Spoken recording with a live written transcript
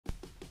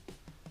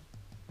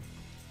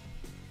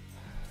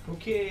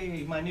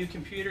Okay, my new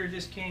computer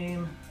just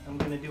came. I'm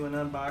going to do an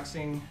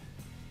unboxing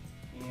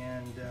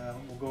and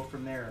we'll go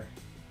from there.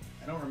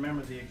 I don't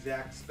remember the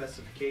exact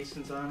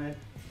specifications on it,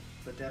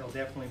 but that'll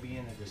definitely be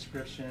in the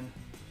description.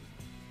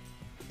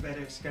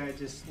 FedEx guy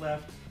just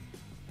left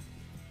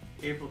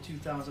April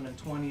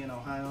 2020 in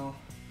Ohio,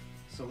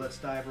 so let's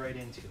dive right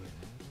into it.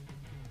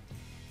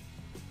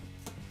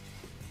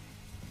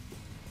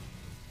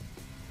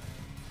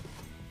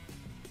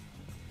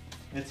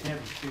 It's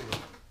heavy too.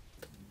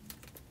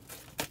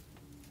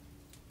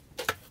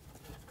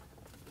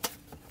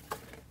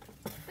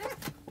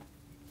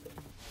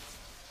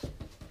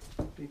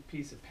 Big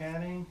piece of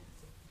padding.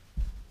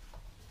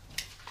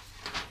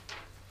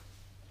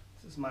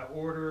 This is my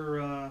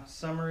order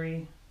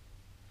summary.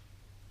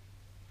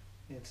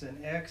 It's an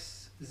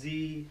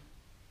NZXT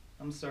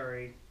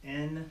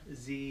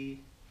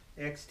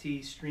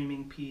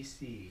Streaming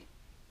PC.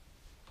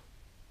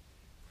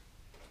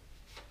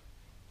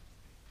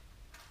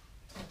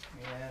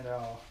 And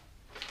I'll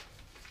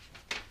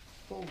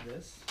fold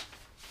this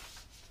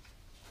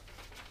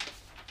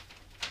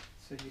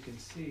so you can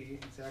see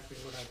exactly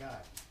what I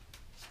got.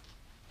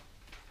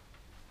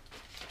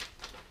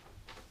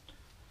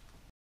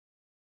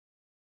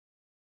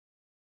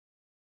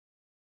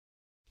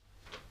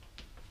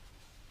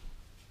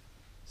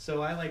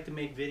 So I like to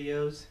make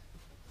videos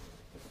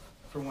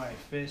for when I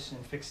fish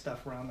and fix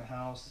stuff around the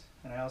house,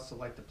 and I also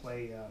like to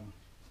play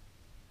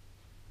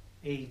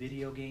a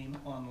video game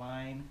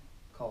online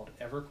called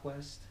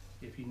EverQuest.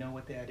 If you know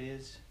what that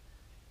is,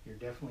 you're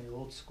definitely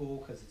old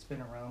school because it's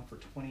been around for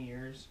 20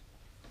 years.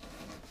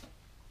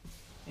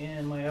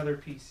 And my other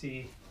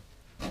PC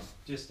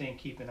just ain't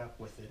keeping up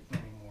with it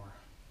anymore.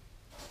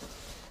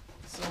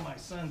 So my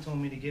son told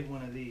me to get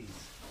one of these.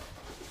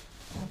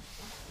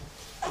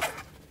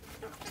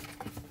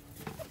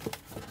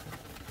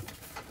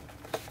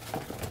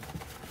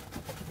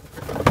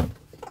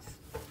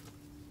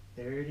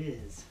 There it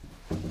is.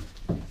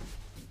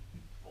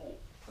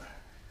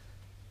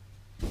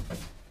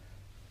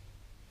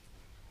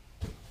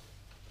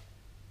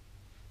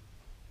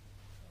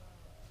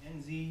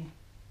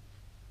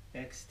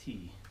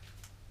 NZXT.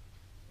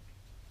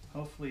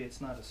 Hopefully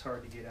it's not as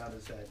hard to get out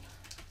as that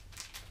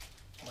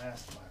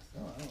last box.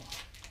 Oh,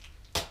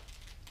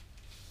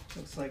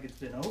 looks like it's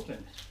been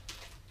opened.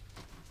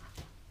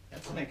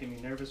 That's making me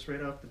nervous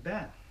right off the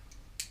bat.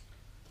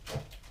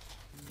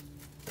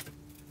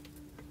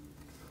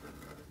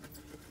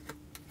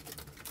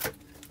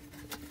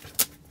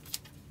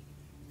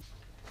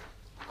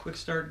 Quick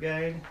start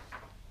guide.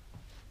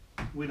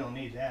 We don't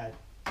need that.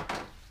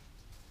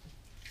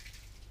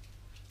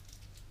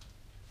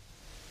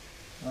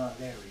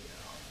 There we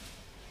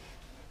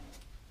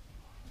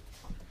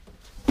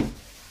go.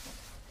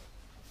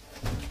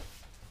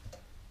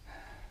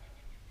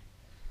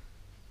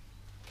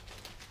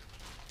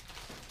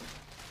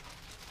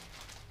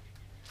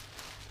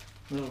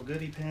 Little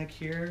goodie pack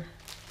here.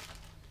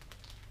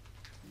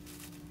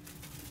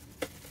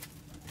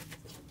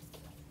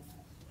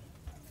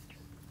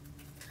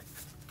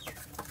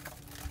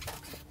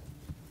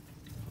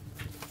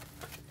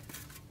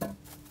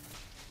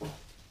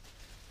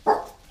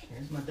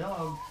 Here's my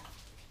dog.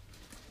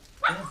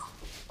 Yeah.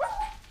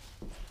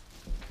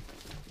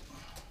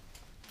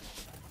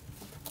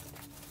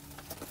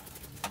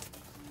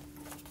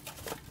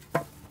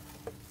 Alright,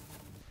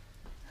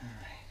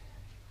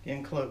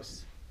 getting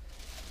close.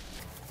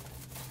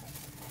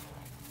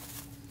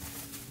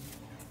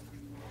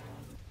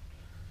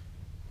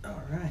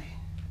 Alright,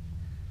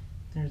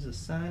 there's the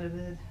side of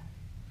it.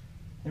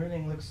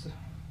 Everything looks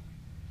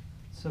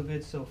so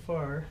good so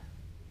far.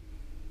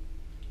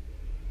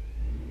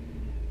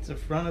 It's the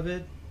front of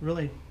it,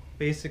 really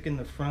basic in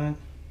the front.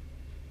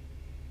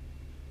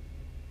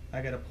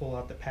 I gotta pull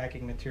out the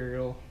packing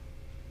material.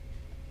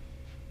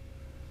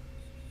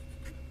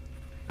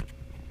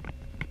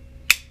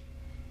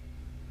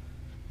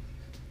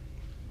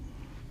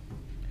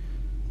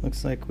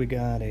 Looks like we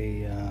got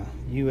a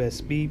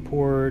USB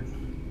port.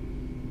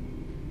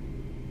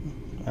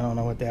 I don't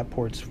know what that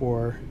port's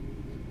for.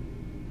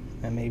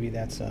 And maybe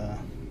that's a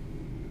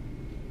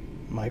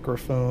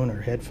microphone or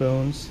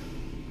headphones.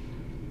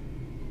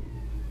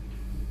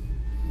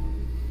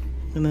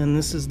 And then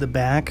this is the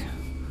back,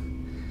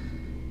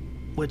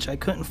 which I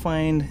couldn't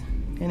find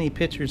any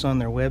pictures on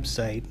their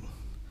website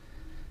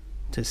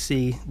to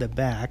see the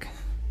back,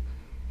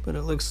 but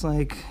it looks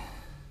like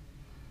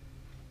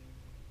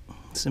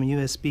some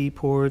USB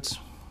ports.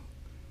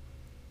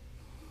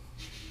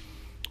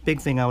 Big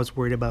thing I was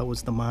worried about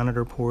was the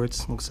monitor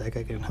ports. Looks like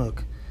I can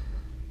hook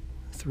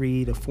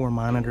 3 to 4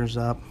 monitors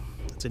up.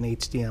 It's an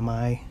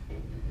HDMI,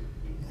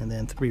 and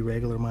then 3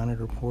 regular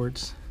monitor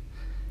ports.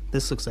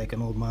 This looks like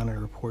an old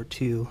monitor port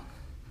too.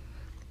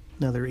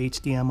 Another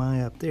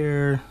HDMI up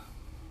there.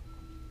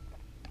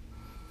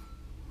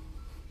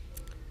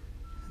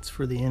 It's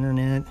for the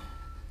internet.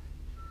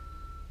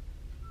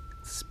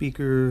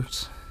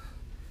 Speakers,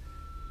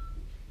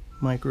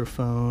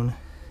 microphone,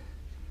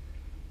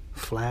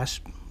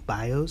 flash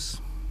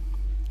BIOS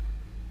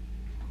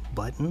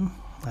button.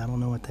 I don't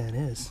know what that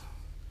is.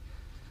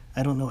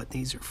 I don't know what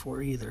these are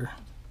for either,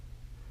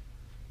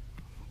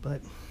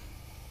 but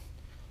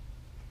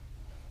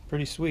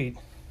pretty sweet.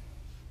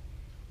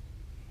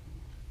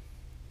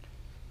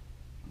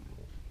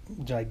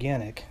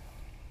 Gigantic.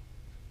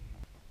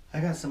 I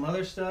got some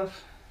other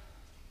stuff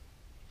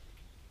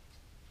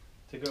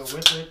to go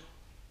with it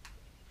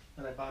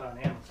that I bought on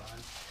Amazon.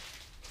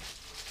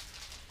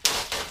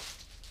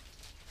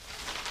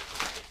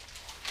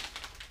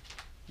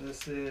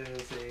 This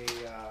is a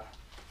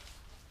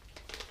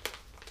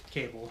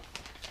cable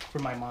for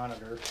my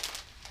monitor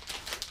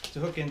to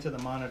hook into the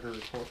monitor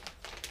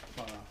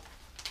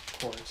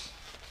ports.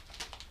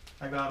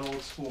 I got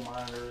old school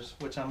monitors,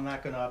 which I'm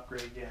not going to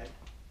upgrade yet,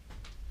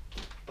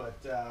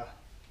 but they're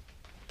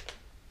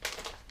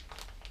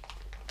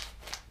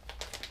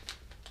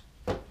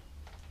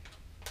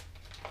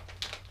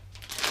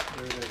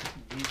the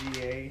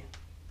VGA,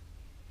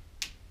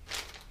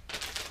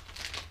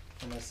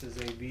 and this is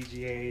a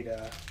VGA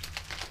to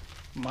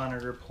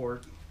monitor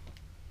port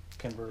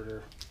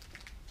converter.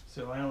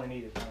 So I only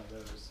needed one of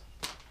those.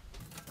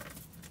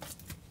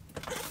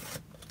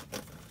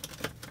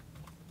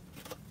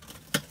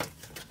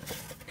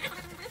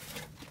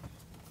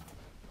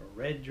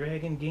 Red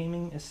Dragon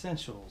Gaming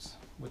Essentials,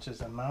 which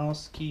is a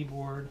mouse,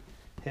 keyboard,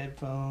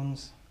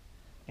 headphones,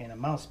 and a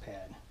mouse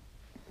pad,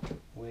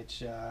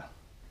 which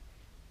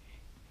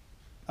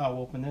I'll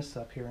open this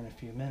up here in a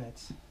few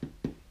minutes.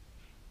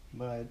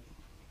 But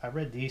I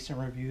read decent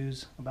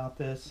reviews about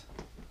this,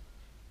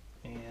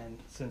 and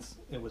since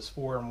it was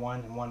 4 in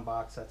one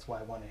box, that's why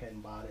I went ahead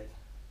and bought it.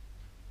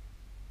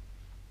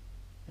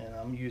 And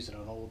I'm using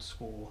an old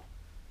school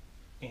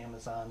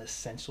Amazon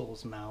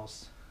Essentials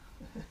mouse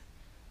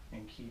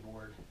and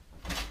keyboard.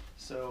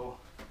 So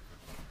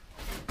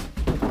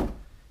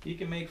you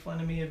can make fun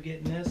of me of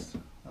getting this.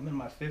 I'm in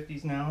my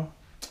 50s now,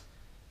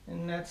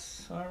 and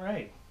that's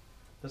alright.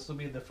 This will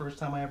be the first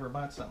time I ever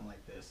bought something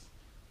like this.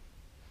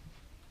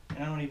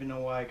 And I don't even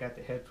know why I got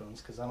the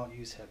headphones, because I don't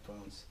use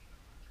headphones.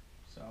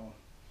 So,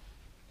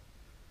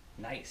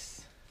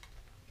 nice.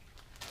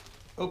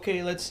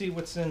 Okay, let's see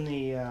what's in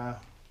the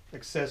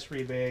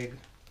accessory bag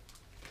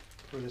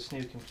for this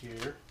new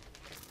computer.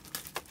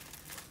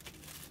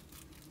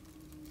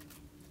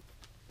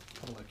 A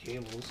couple of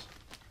cables.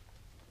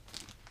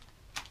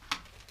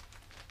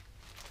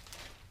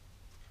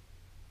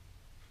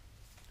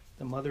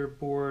 The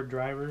motherboard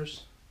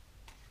drivers.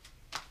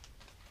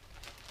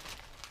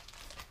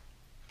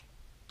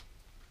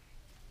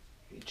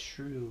 A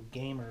true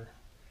gamer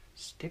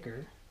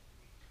sticker.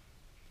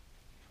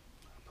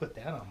 I'll put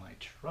that on my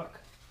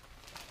truck.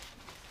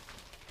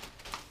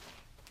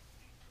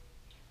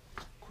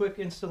 Quick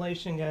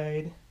installation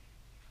guide.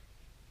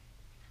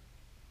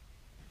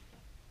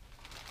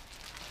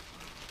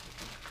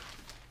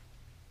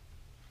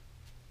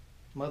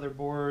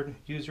 Motherboard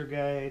user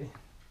guide.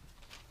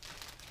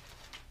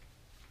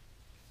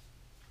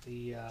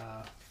 The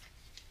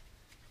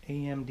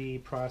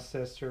AMD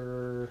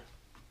processor,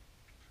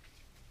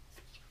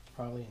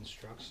 probably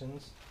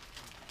instructions.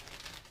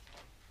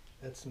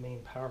 That's the main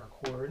power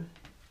cord.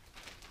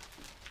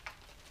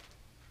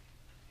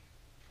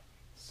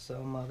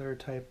 Some other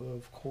type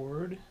of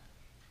cord.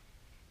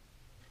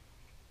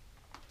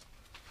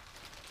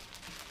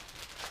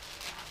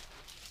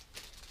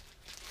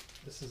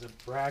 This is a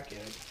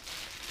bracket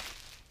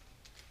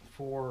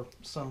for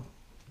some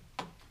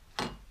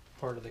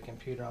part of the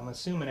computer. I'm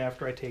assuming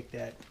after I take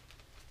that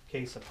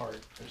case apart,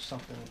 there's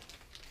something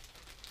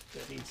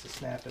that needs to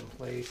snap in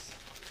place.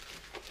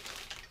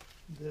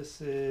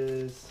 This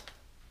is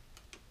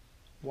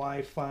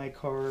Wi-Fi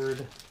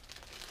card,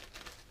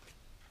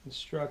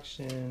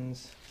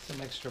 instructions,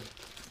 some extra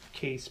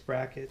case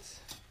brackets.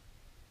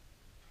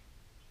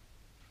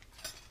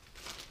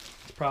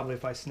 It's probably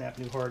if I snap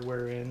new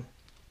hardware in.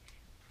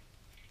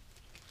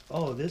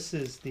 Oh, this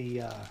is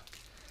the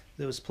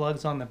those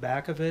plugs on the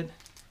back of it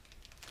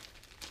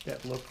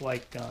that look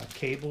like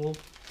cable.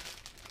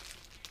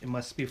 It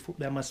must be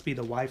that must be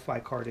the Wi-Fi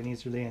card, and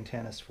these are the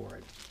antennas for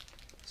it.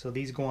 So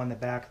these go on the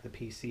back of the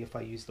PC if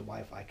I use the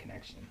Wi-Fi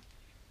connection.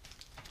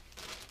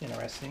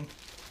 Interesting.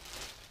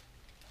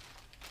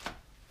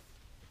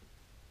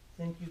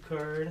 Thank you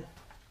card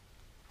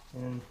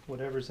and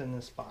whatever's in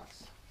this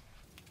box.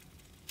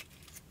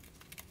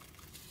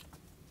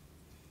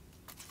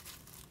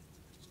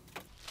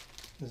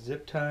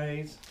 Zip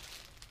ties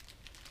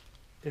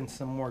and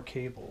some more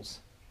cables.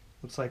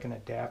 Looks like an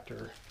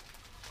adapter.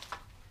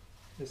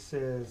 This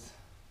is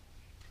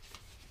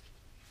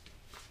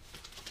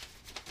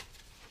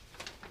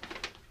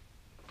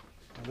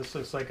this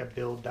looks like a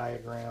build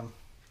diagram.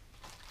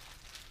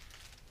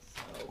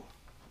 So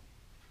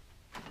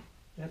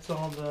that's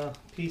all the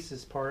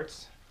pieces,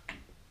 parts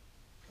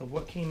of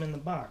what came in the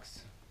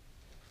box.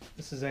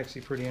 This is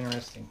actually pretty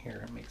interesting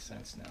here. It makes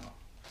sense now.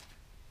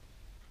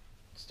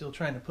 Still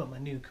trying to put my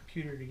new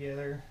computer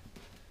together.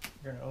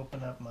 We're going to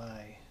open up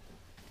my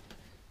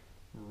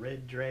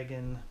Red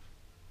Dragon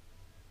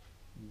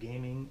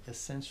Gaming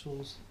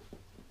Essentials.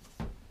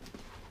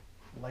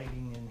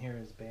 Lighting in here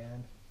is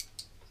bad,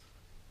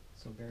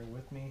 so bear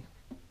with me.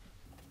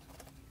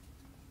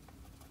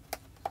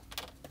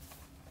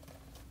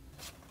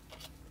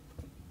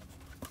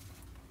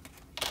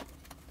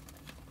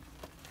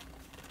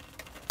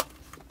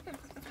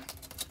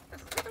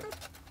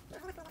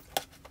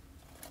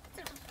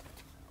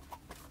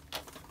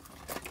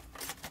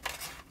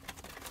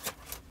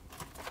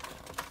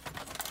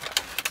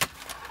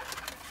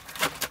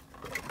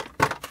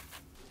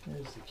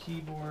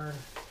 keyboard.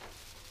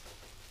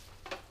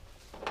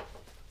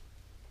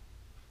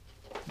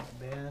 Not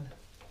bad.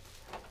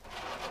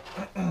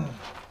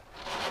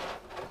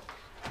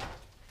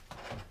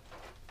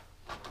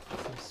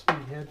 Some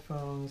sweet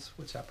headphones,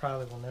 which I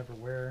probably will never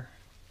wear.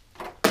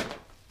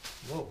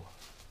 Whoa.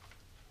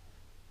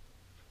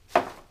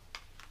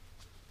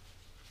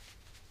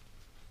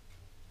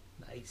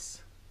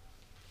 Nice.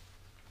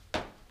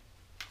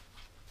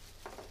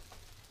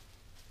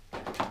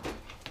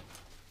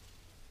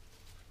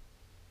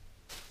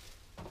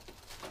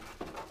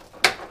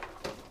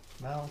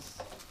 Mouse.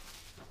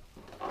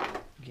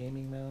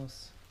 Gaming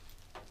mouse.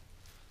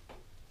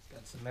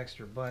 Got some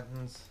extra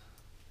buttons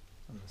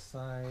on the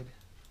side.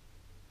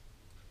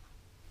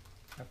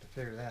 Have to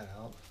figure that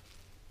out.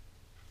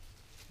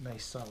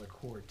 Nice solid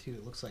cord too.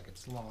 It looks like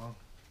it's long.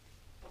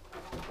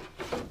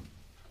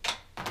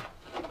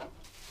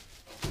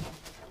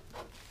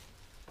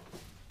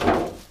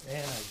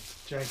 And a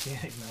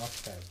gigantic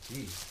mouse pad.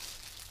 Jeez.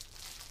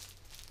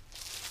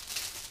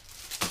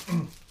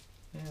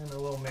 And a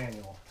little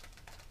manual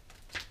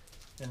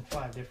in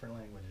 5 different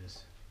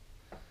languages.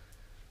 I'm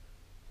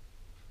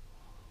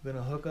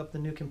gonna hook up the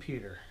new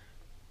computer.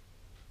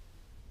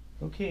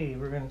 Okay,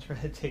 we're gonna try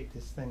to take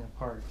this thing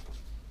apart.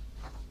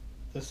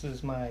 This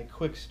is my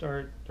quick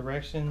start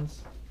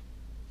directions.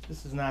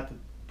 This is not the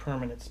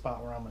permanent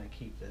spot where I'm gonna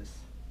keep this.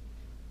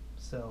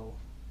 So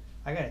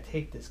I gotta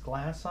take this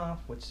glass off,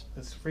 which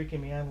is freaking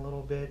me out a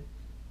little bit,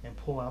 and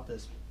pull out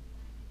this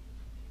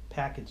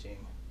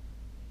packaging.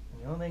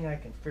 And the only thing I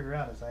can figure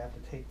out is I have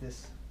to take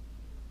this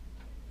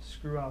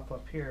screw off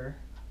up here.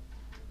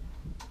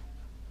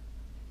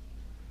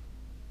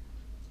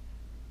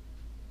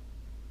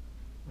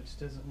 Which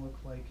doesn't look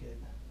like it.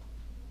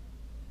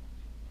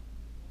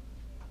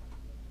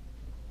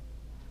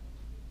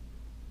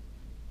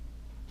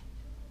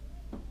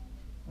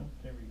 Oh,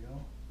 there we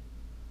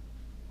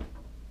go.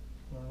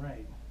 All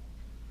right.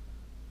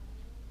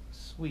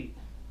 Sweet.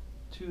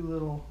 2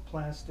 little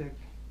plastic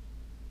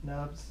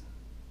nubs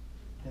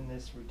and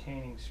this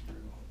retaining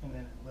screw, and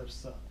then it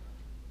lifts up.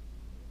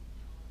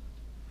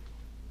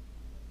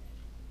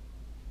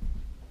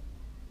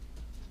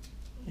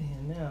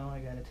 And now I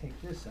gotta take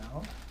this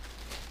out,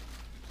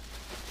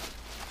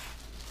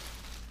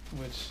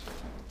 which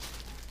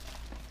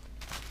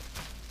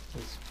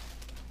is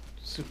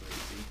super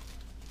easy.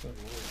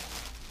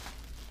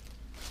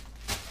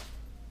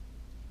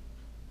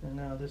 And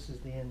now this is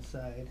the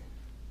inside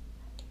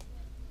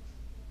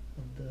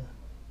of the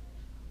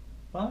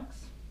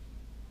box.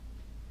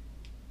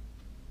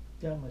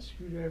 Got my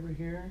screwdriver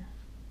here.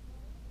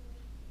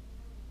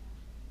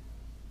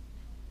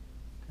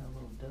 Got a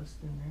little dust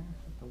in there.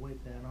 Have to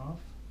wipe that off.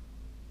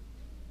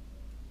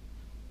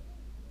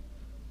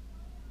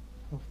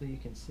 Hopefully you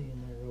can see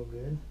in there real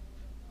good.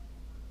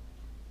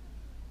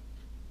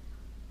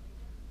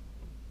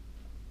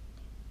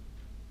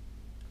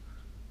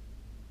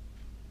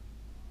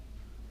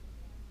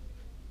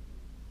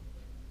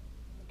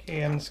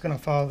 Okay, I'm just going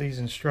to follow these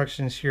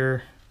instructions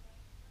here.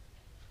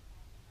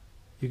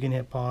 You can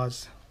hit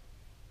pause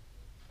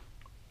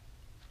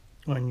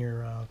on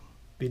your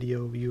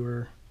video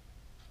viewer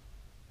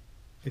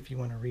if you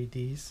want to read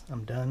these.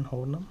 I'm done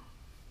holding them.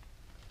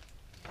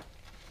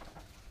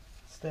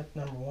 Step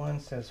number 1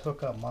 says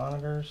hook up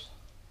monitors,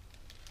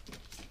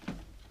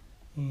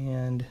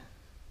 and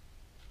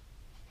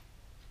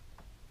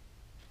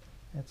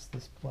that's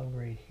this plug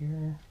right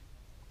here.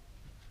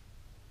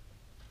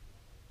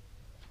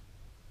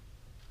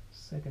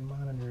 Second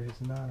monitor has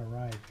not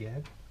arrived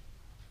yet.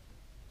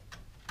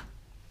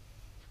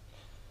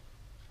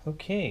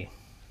 Okay,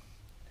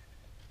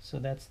 so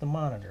that's the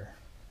monitor.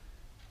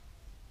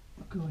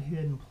 I'll go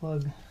ahead and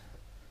plug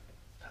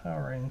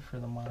power in for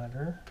the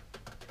monitor.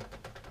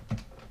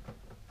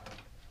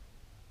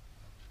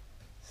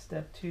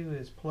 Step 2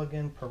 is plug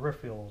in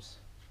peripherals.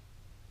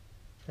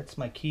 That's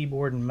my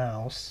keyboard and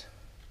mouse.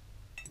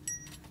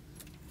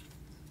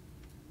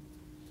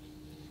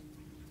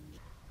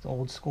 It's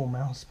old school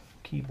mouse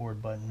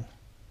keyboard button.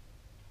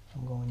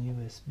 I'm going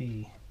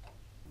USB.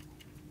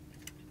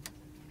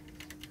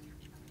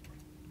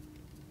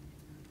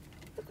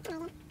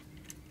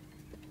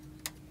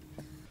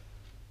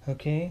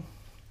 Okay,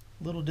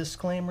 little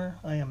disclaimer,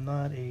 I am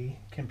not a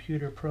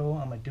computer pro,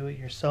 I'm a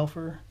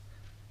do-it-yourselfer,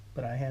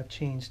 but I have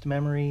changed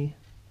memory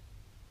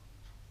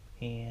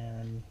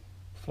and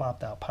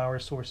flopped out power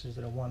sources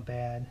that I want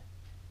bad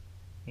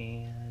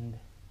and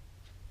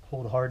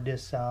pulled hard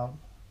disks out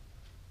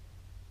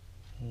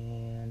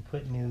and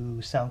put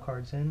new sound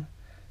cards in.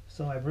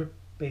 So I've ripped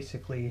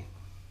basically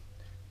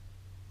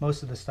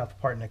most of the stuff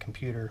apart in the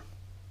computer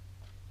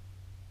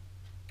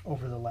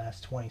over the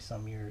last 20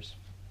 some years,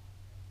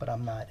 but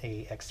I'm not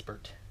an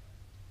expert.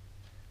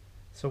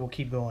 So we'll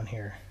keep going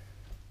here.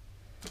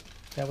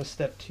 That was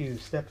step 2.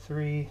 Step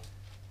 3,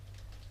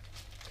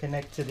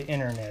 connect to the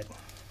internet.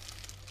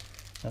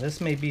 Now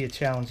this may be a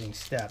challenging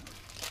step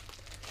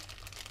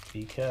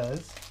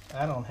because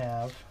I don't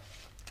have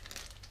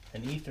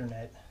an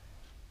Ethernet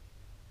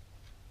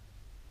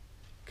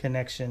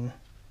connection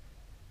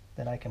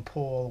that I can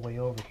pull all the way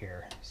over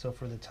here. So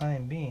for the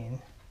time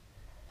being,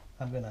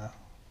 I'm gonna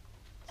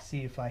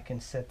see if I can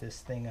set this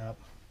thing up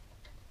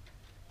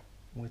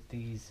with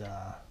these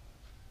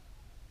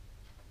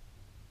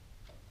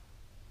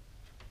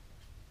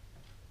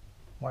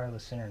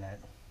wireless internet,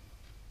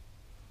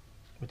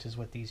 which is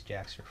what these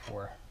jacks are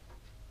for.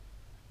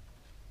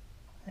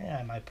 Yeah,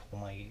 I might pull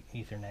my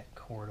Ethernet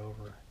cord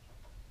over,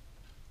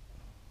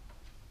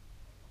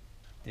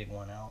 dig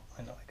one out.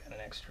 I know I got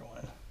an extra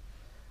one.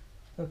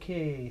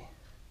 Okay,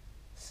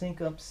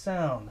 sync up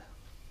sound.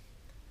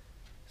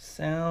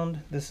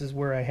 Sound, this is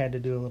where I had to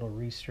do a little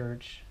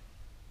research.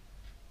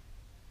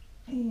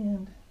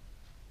 And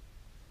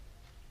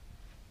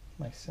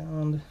my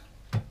sound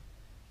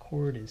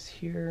cord is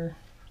here.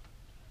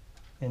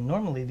 And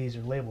normally these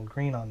are labeled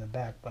green on the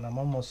back, but I'm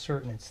almost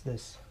certain it's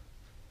this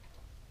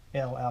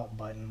L out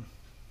button.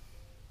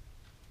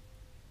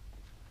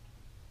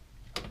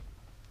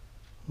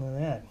 Look at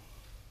that.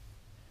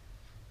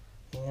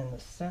 And the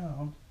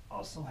sound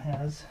also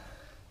has,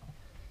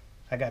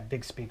 I got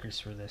big speakers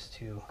for this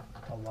too,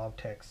 a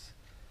Logitech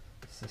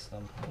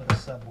system with a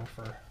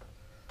subwoofer.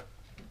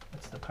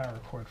 That's the power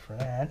cord for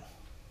that.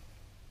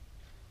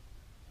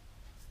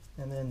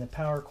 And then the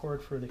power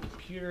cord for the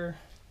computer,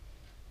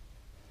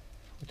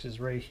 which is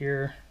right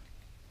here.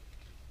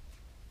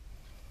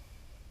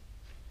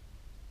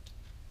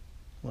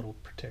 Little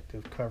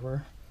protective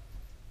cover.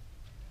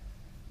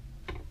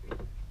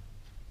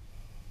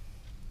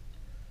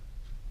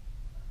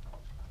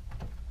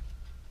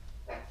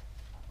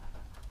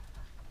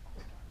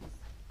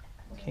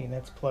 Okay,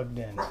 that's plugged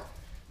in.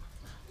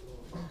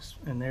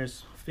 And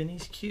there's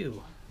Finney's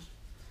cue.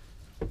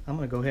 I'm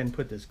going to go ahead and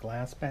put this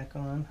glass back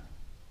on.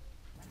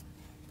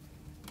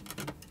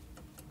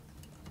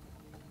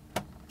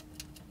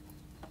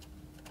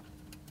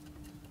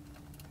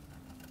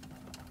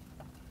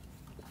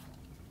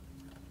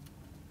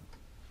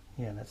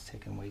 Yeah, that's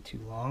taking way too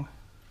long.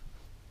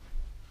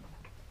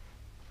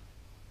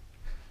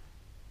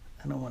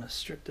 I don't want to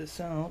strip this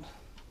out.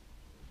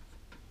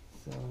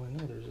 So I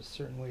know there's a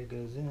certain way it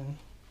goes in.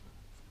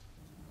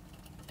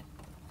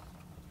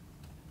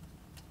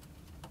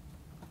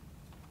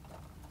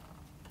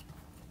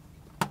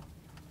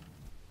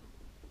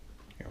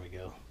 Here we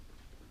go.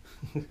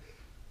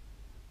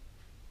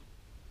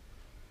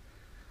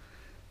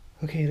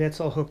 Okay,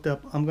 that's all hooked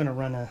up. I'm going to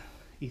run a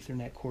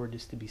Ethernet cord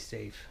just to be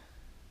safe.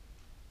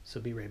 So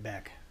be right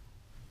back.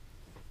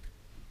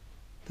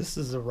 This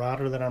is the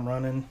router that I'm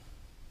running,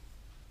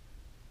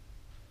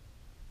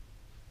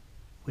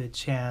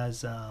 which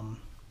has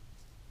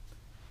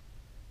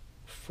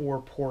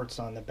 4 ports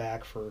on the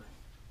back for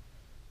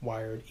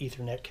wired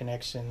Ethernet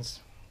connections.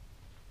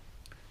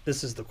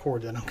 This is the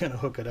cord that I'm going to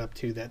hook it up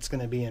to. That's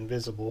going to be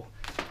invisible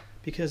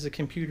because the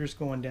computer's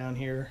going down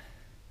here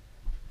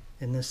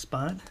in this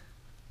spot.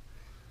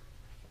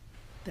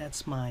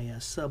 That's my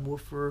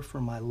subwoofer for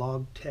my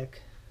Logitech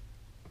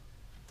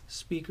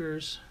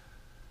speakers,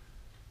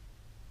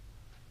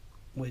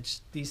 which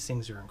these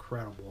things are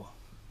incredible.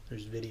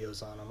 There's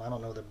videos on them. I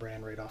don't know the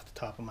brand right off the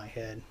top of my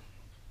head.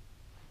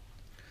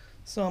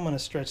 So I'm going to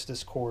stretch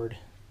this cord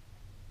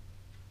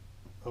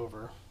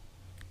over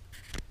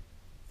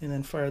and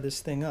then fire this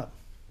thing up.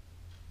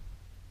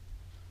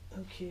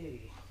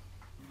 Okay.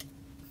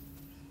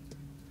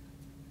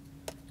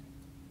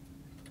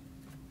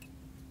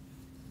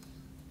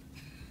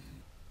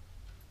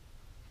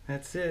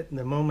 That's it.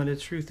 The moment of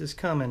truth is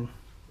coming.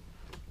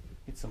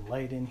 Get some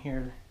light in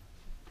here.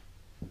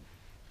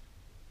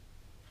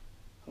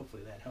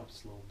 Hopefully that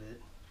helps a little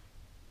bit.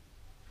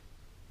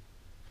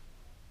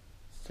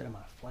 Instead of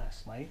my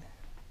flashlight.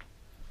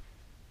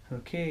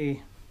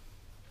 Okay.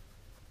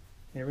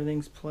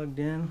 Everything's plugged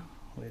in.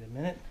 Wait a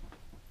minute.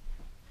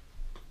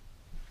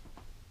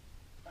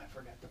 I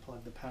forgot to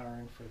plug the power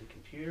in for the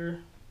computer.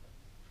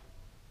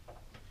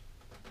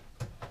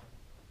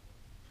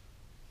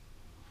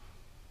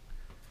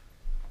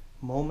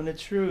 Moment of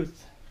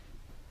truth.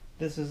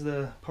 This is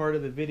the part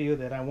of the video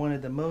that I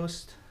wanted the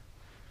most,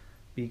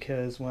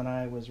 because when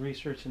I was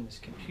researching this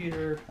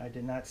computer, I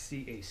did not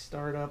see a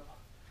startup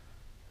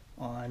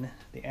on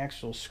the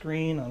actual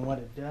screen on what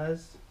it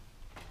does.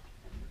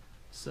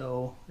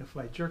 So if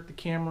I jerk the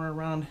camera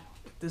around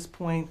at this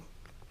point,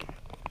 I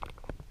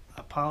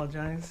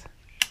apologize.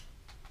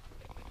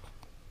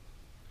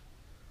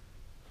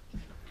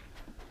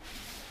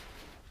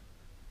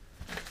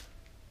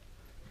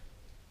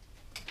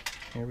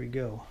 Here we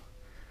go.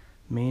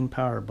 Main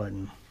power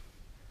button.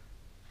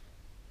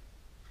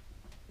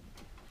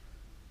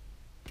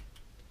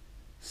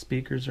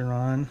 Speakers are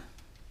on.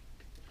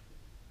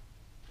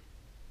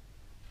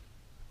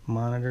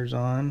 Monitors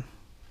on.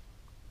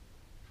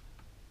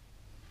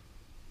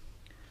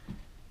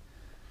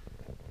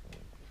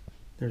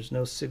 There's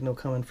no signal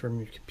coming from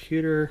your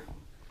computer.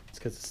 It's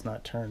because it's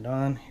not turned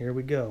on. Here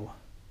we go.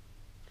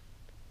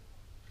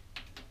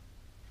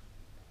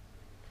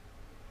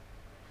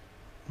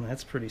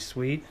 That's pretty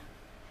sweet.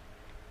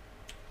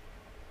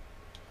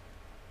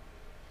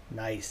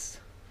 Nice.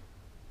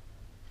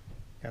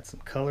 Got some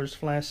colors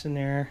flashing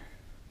there.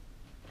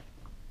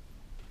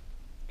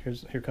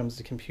 Here comes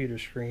the computer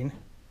screen.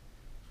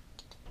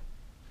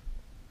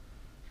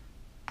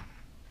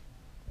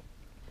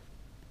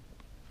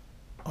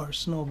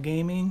 Arsenal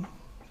Gaming.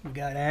 We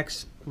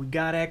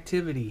got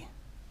activity.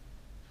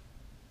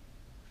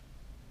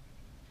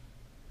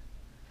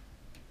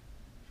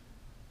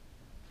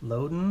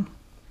 Loading.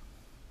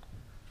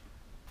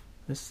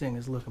 This thing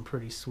is looking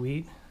pretty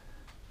sweet.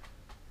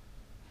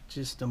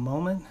 Just a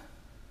moment.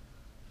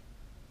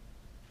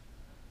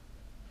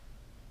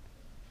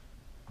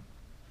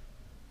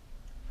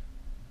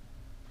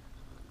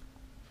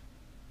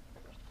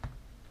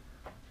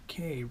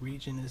 Okay,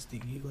 region is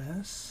the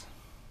US.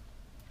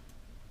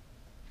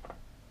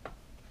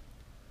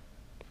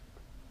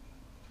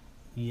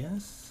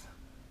 Yes.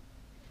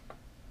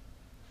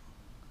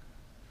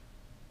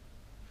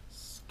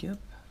 Skip.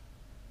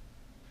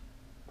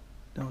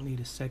 Don't need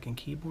a second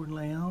keyboard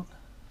layout.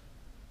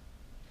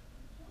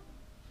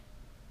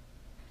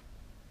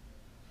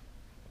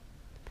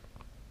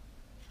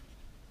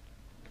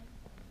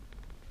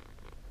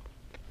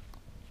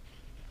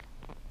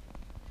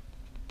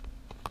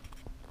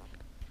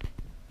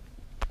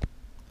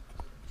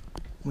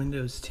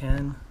 Windows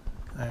 10.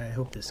 I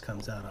hope this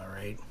comes out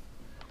alright.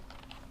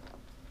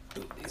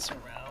 Move these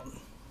around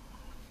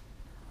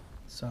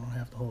so I don't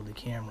have to hold the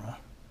camera.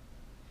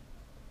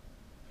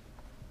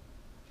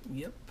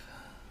 Yep.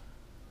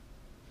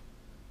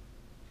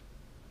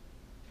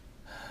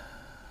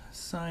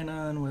 Sign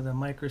on with a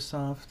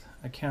Microsoft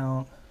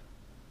account.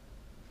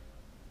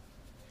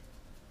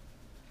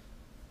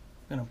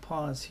 I'm gonna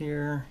pause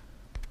here.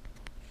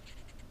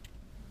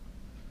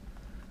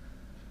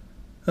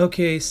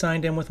 Okay,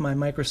 signed in with my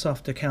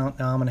Microsoft account.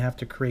 Now I'm gonna have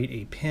to create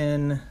a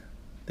PIN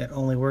that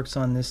only works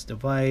on this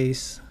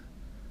device,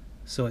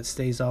 so it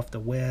stays off the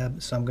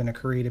web. So I'm gonna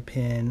create a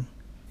PIN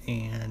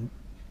and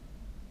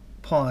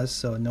pause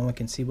so no one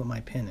can see what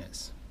my PIN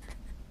is.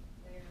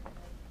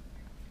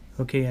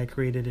 Okay, I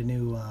created a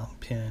new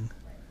PIN.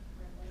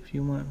 If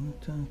you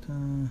want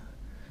to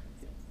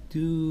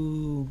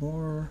do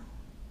more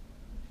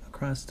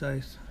across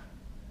types.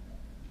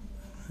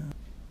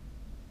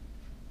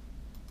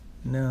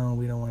 No,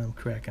 we don't want them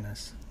cracking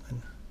us.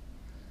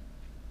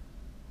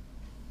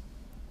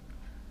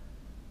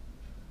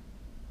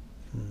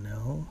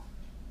 No.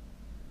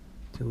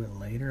 Do it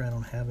later. I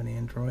don't have an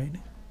Android.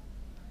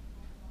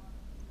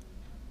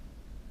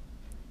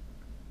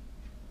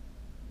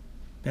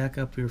 Back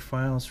up your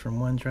files from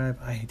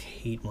OneDrive. I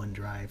hate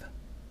OneDrive.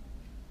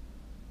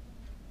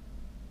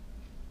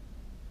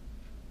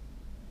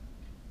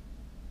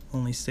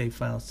 Only save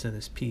files to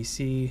this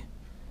PC.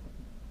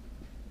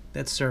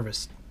 That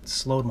service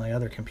slowed my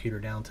other computer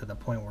down to the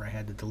point where I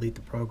had to delete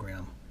the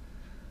program.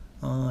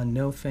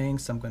 No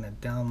thanks. I'm going to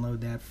download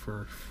that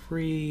for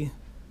free.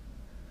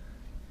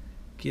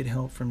 Get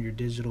help from your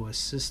digital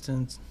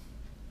assistant.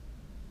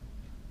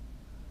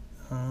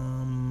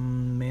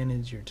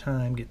 Manage your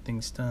time. Get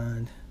things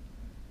done.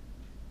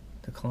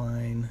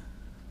 Decline.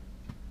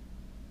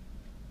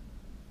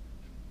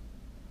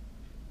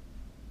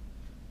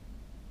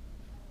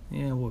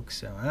 Yeah, we'll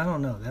accept. I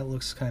don't know. That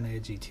looks kind of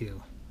edgy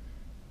too.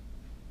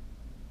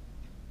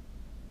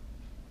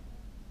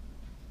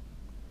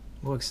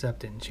 We'll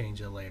accept it and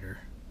change it later.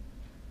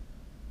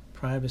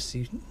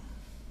 Privacy.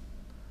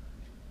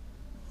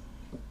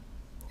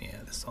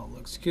 Yeah, this all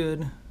looks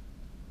good.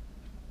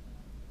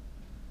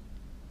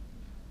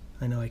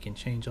 I know I can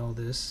change all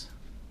this.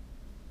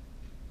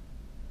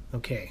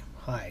 Okay,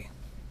 hi.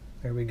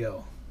 There we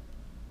go.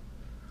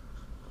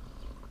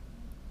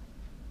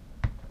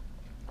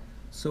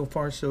 So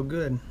far so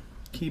good.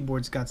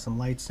 Keyboard's got some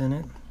lights in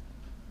it.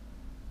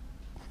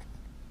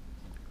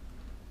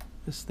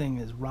 This thing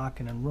is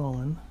rocking and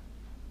rolling.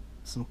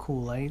 Some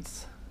cool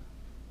lights.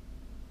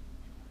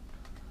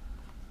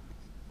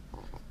 I'm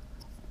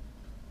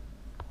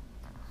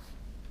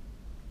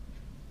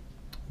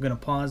gonna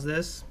pause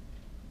this,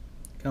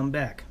 come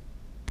back.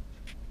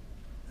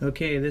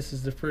 Okay, this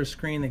is the first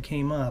screen that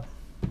came up.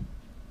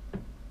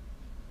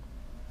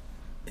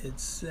 It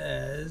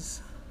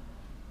says,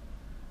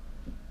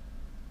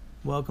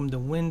 welcome to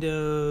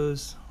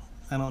Windows.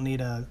 I don't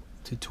need a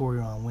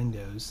tutorial on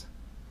Windows.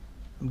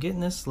 I'm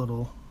getting this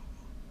little,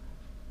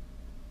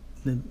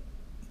 the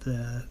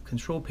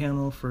control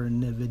panel for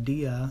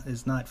NVIDIA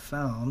is not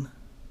found,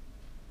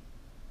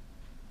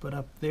 but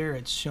up there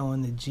it's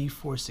showing the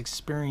GeForce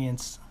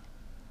Experience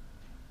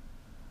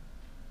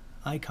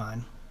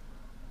icon.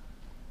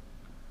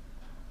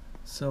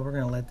 So we're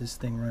going to let this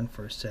thing run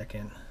for a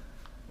second.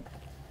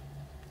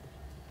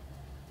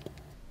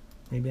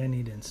 Maybe I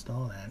need to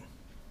install that.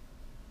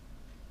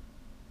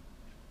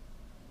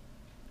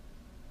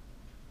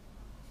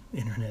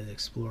 Internet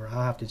Explorer.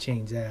 I'll have to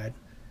change that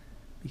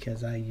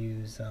because I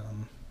use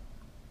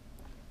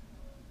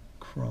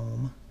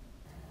Chrome.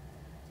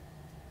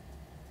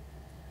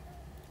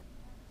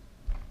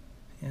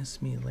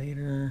 Ask me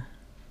later.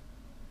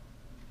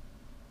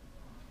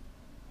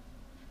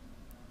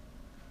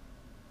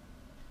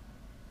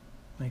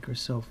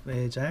 Microsoft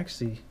Edge. I'm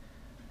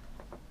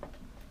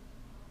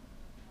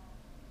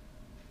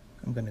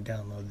going to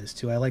download this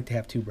too. I like to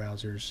have two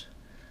browsers.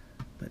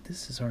 But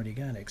this has already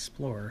got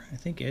Explorer. I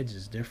think Edge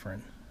is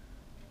different.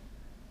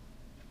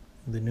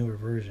 The newer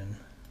version.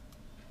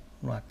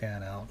 Lock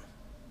that out.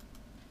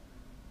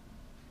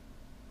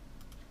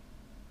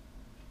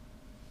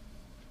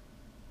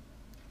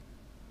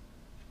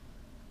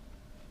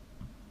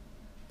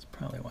 That's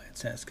probably why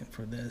it's asking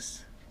for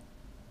this.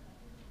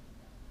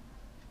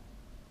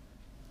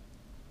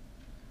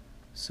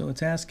 So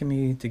it's asking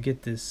me to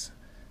get this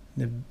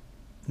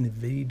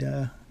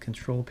NVIDIA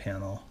control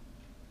panel.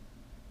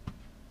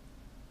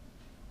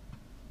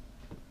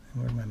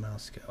 And where'd my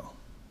mouse go?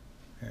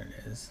 There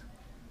it is.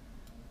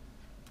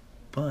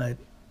 But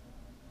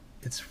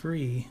it's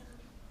free.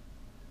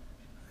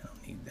 I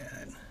don't need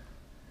that.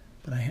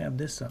 But I have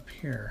this up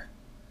here.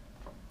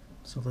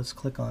 So let's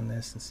click on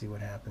this and see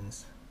what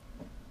happens.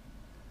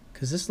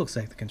 Because this looks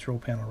like the control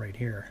panel right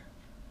here.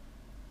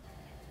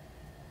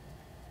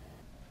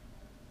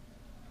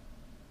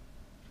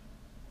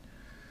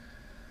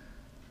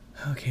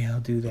 Okay,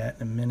 I'll do that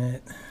in a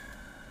minute.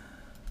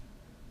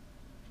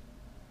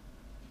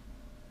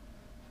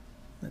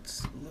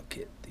 Let's look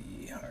at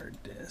the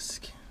hard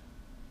disk.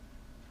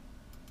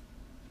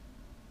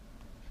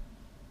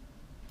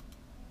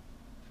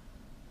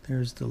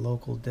 There's the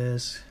local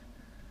disk.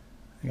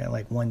 I got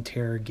like 1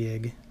 tera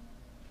gig.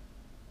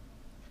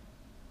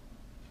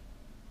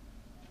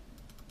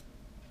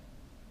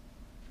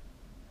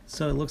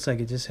 So it looks like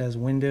it just has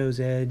Windows,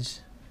 Edge.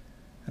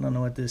 I don't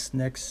know what this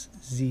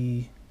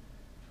NZXT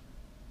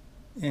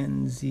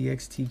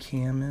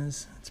cam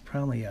is. It's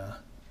probably a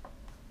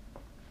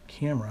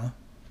camera.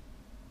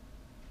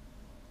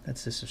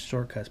 That's just a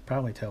shortcut. It's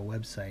probably to a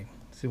website.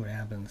 See what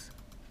happens.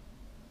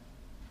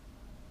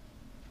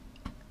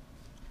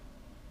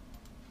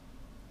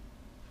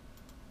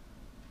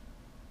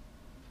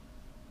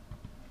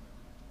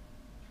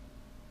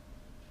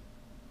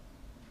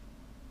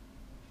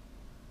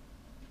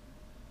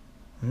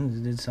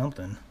 It did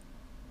something.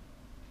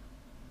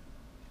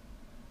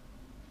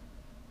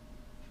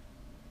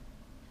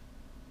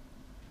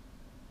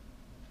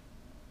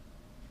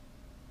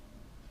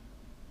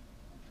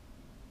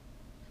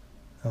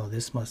 Oh,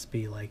 this must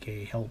be like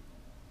a help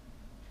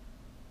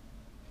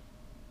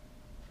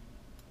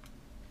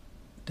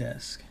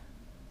desk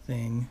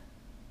thing.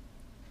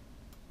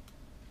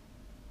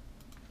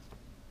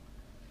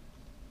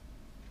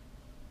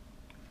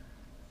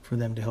 For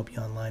them to help you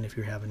online if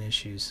you're having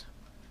issues.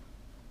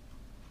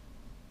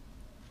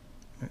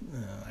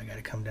 I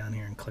gotta come down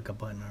here and click a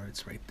button, or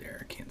it's right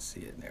there. I can't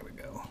see it. There we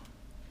go.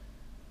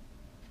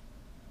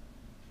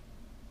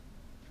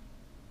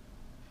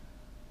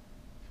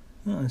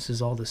 Oh, this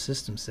is all the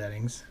system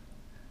settings.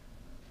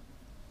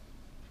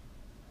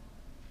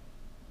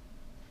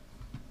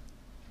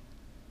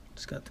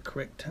 It's got the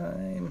correct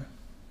time.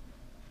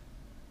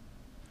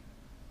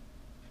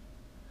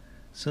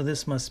 So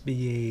this must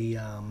be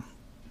a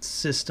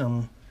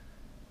system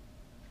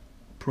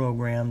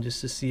program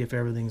just to see if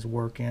everything's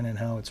working and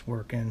how it's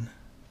working.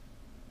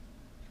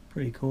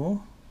 Pretty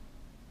cool.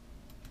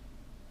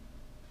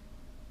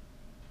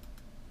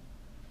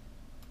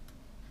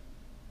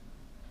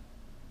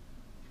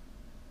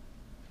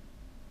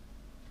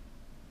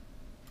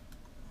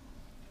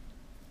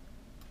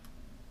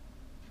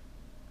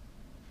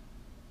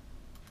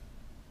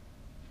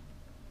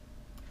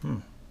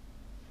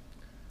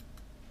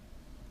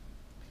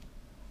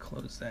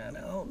 Close that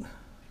out.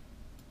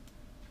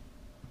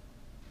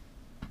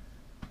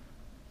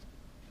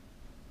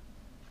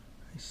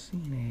 I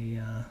seen a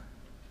I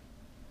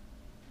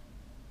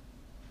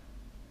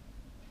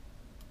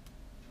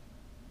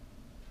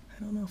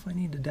don't know if I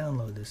need to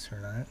download this or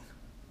not,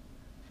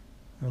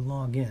 or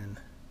log in.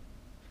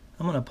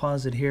 I'm going to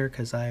pause it here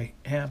because I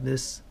have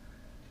this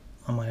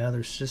on my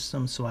other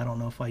system, so I don't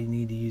know if I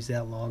need to use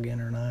that login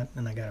or not,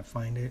 and I got to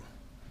find it.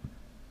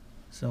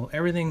 So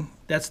everything,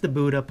 that's the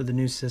boot up of the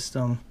new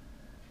system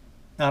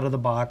out of the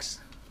box.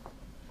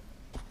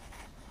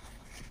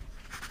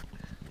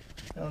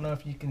 I don't know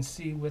if you can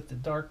see with the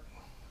dark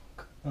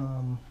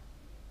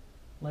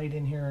light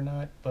in here or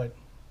not, but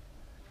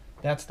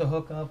that's the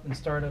hookup and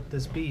start up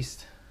this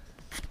beast.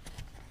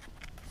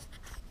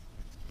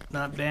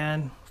 Not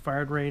bad,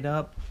 fired right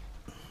up.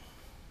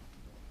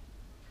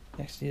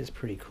 Actually, it's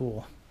pretty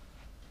cool.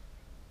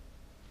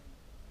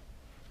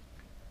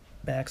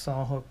 Back's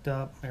all hooked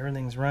up,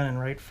 everything's running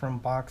right from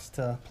box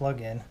to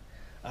plug-in.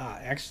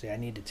 Actually, I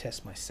need to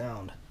test my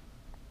sound,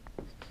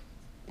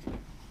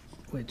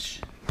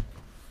 which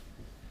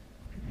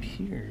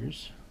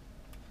appears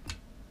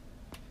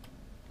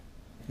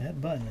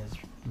that button is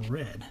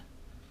red.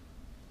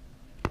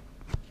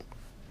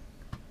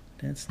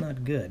 That's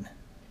not good.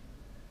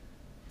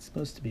 It's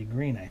supposed to be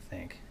green, I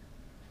think.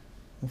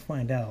 We'll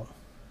find out.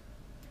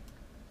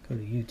 Go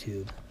to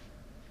YouTube.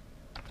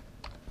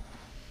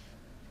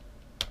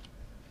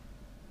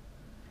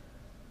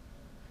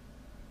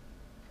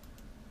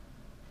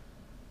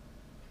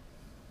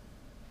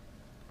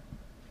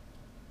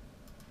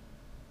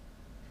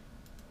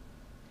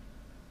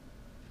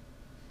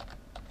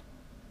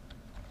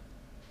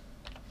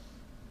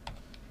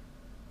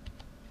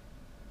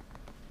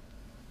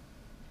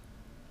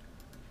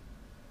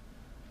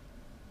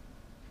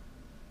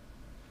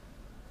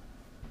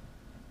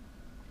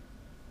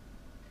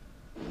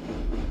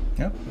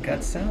 Yep, we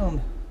got sound.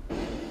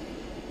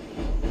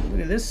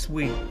 Look at this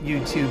sweet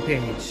YouTube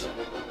page.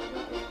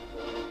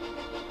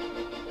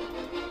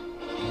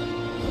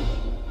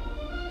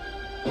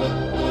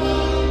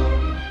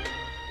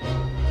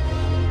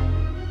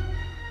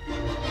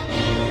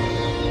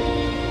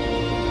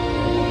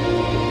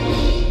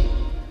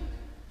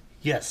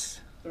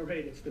 Yes. All right,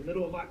 it's the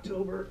middle of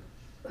October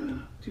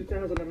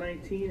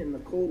 2019 and the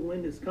cold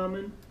wind is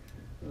coming.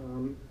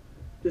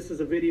 This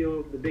is a video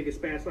of the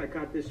biggest bass I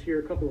caught this year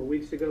a couple of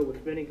weeks ago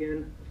with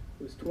Finnegan.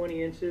 It was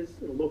 20 inches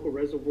at a local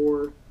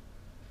reservoir.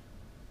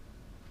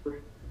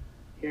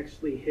 He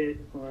actually hit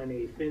on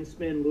a fin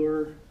spin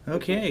lure.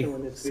 Okay,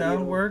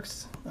 sound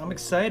works. I'm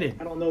excited.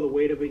 I don't know the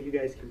weight of it, you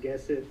guys can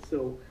guess it,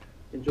 so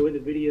enjoy the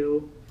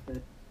video.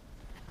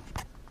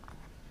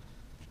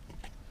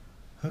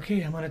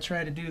 Okay, I'm going to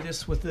try to do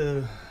this with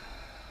the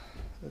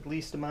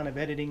least amount of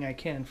editing I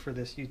can for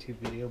this YouTube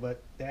video,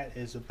 but that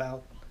is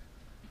about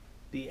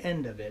the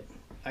end of it.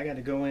 I got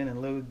to go in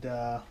and load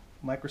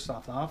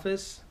Microsoft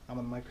Office. I'm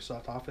a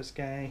Microsoft Office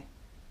guy.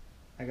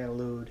 I got to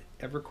load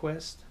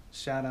EverQuest.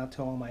 Shout out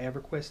to all my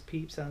EverQuest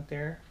peeps out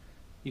there.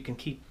 You can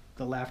keep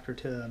the laughter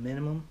to a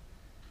minimum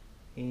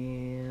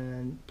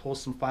and pull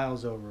some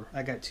files over.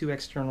 I got 2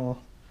 external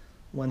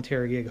 1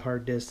 TB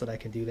hard disks that I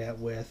can do that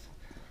with.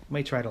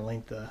 May try to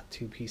link the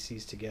 2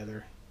 PCs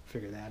together,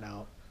 figure that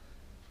out.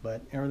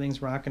 But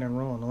everything's rocking and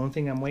rolling. The only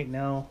thing I'm waiting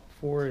now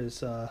for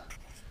is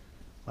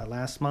my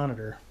last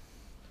monitor,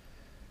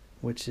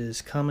 which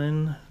is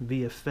coming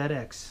via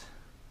FedEx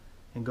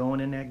and going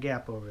in that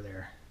gap over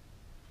there.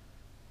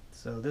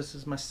 So this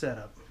is my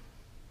setup.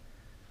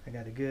 I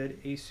got a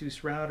good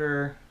Asus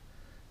router,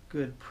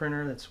 good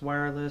printer that's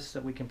wireless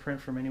that we can print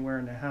from anywhere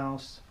in the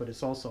house, but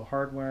it's also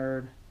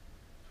hardwired.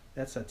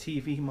 That's a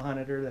TV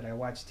monitor that I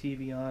watch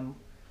TV on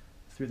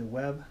through the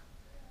web.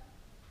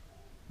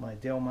 My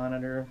Dell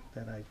monitor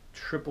that I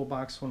triple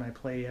box when I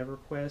play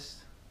EverQuest.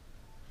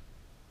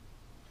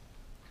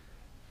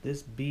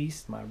 This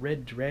beast, my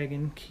Red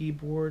Dragon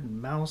keyboard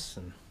and mouse,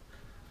 and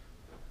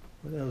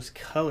look at those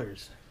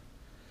colors.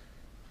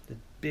 The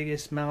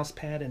biggest mouse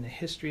pad in the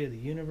history of the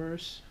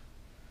universe.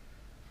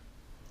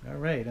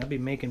 Alright, I'll be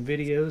making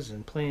videos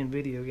and playing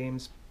video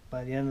games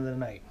by the end of the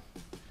night.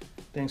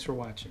 Thanks for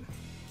watching.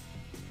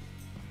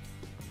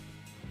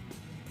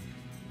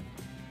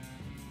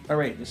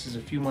 Alright, this is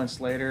a few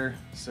months later.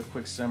 This is a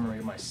quick summary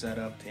of my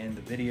setup to end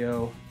the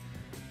video.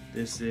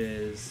 This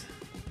is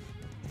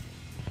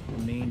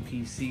the main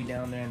PC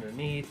down there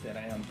underneath that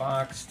I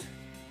unboxed.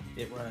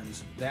 It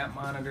runs that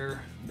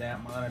monitor, and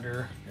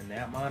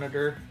that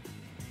monitor.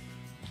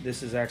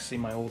 This is actually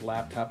my old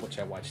laptop which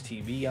I watch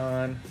TV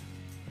on.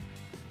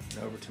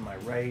 And over to my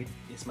right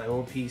is my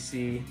old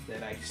PC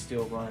that I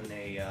still run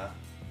a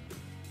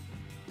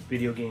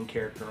video game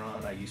character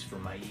on. I use for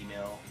my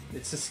email.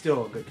 It's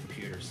still a good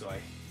computer, so I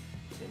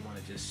didn't want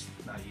to just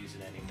not use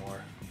it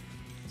anymore.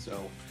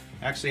 So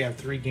actually I have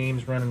 3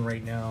 games running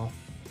right now,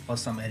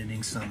 plus I'm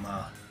editing some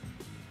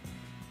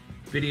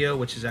video,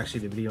 which is actually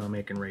the video I'm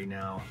making right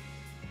now.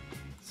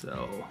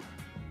 So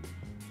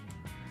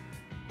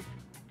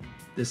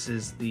this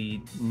is the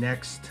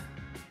next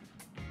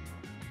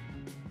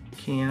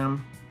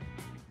cam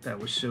that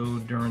was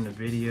showed during the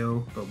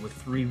video, but with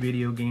 3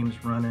 video games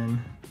running,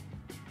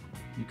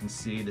 you can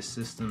see the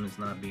system is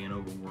not being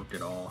overworked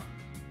at all,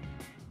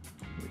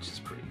 which is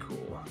pretty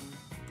cool.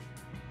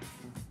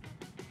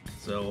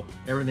 So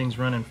everything's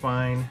running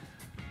fine.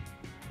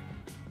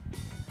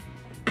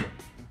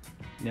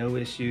 No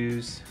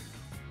issues.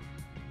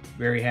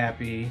 Very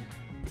happy.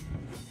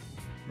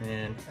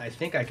 And I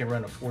think I can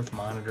run a 4th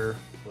monitor,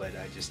 but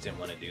I just didn't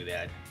want to do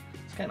that.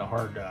 It's kind of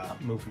hard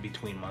moving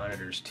between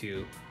monitors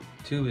too.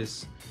 2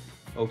 is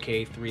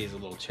okay, 3 is a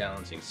little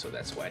challenging, so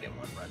that's why I didn't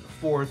want to run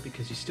the 4th,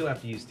 because you still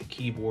have to use the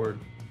keyboard,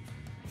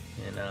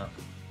 and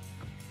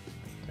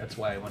that's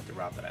why I went the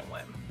route that I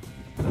went.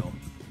 So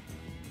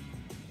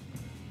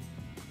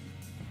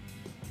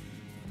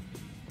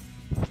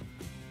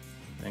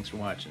thanks for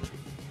watching.